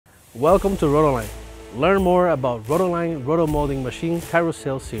Welcome to Rotoline. Learn more about Rotoline Rotomolding machine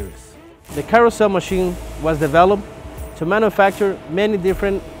Carrossel series. The Carrossel machine was developed to manufacture many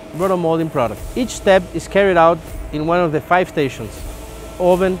different rotomolding products. Each step is carried out in one of the 5 stations: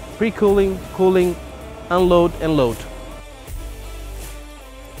 oven, pre-cooling, cooling, unload, and load.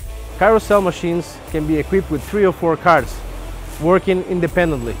 Carrossel machines can be equipped with 3 or 4 cards working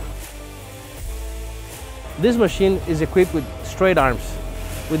independently. This machine is equipped with straight arms,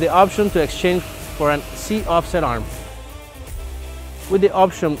 with the option to exchange for an C-offset arm, with the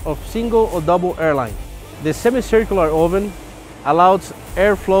option of single or double airline. The semicircular oven allows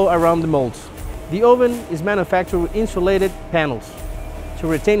airflow around the molds. The oven is manufactured with insulated panels to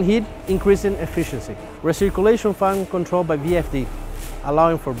retain heat, increasing efficiency. Recirculation fan controlled by VFD,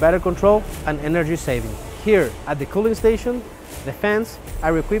 allowing for better control and energy saving. Here at the cooling station, the fans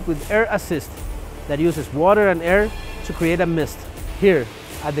are equipped with air assist that uses water and air to create a mist. Here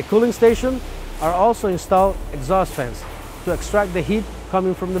at the cooling station are also installed exhaust fans to extract the heat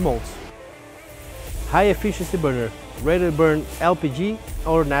coming from the molds. High efficiency burner, ready to burn LPG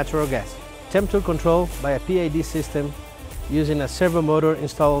or natural gas. Temperature control by a PID system using a servo motor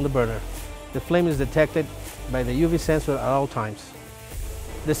installed on the burner. The flame is detected by the UV sensor at all times.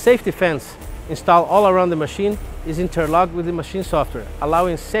 The safety fence installed all around the machine is interlocked with the machine software,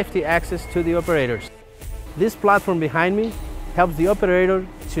 allowing safety access to the operators. This platform behind me helps the operator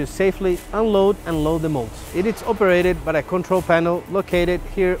to safely unload and load the molds. It is operated by a control panel located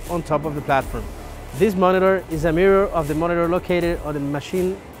here on top of the platform. This monitor is a mirror of the monitor located on the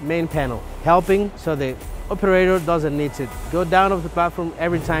machine main panel, helping so the operator doesn't need to go down off the platform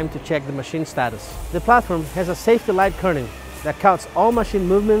every time to check the machine status. The platform has a safety light curtain that counts all machine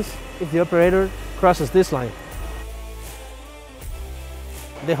movements if the operator crosses this line.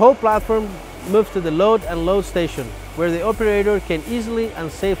 The whole platform moves to the load and load station, where the operator can easily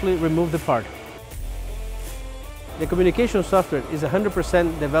and safely remove the part. The communication software is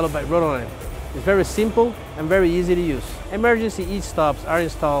 100% developed by Rotoline. It's very simple and very easy to use. Emergency e-stops are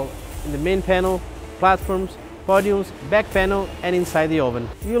installed in the main panel, platforms, podiums, back panel, and inside the oven.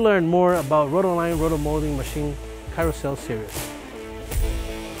 You'll learn more about Rotoline Rotomolding machine Carrossel series.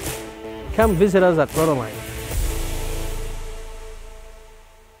 Come visit us at Rotoline.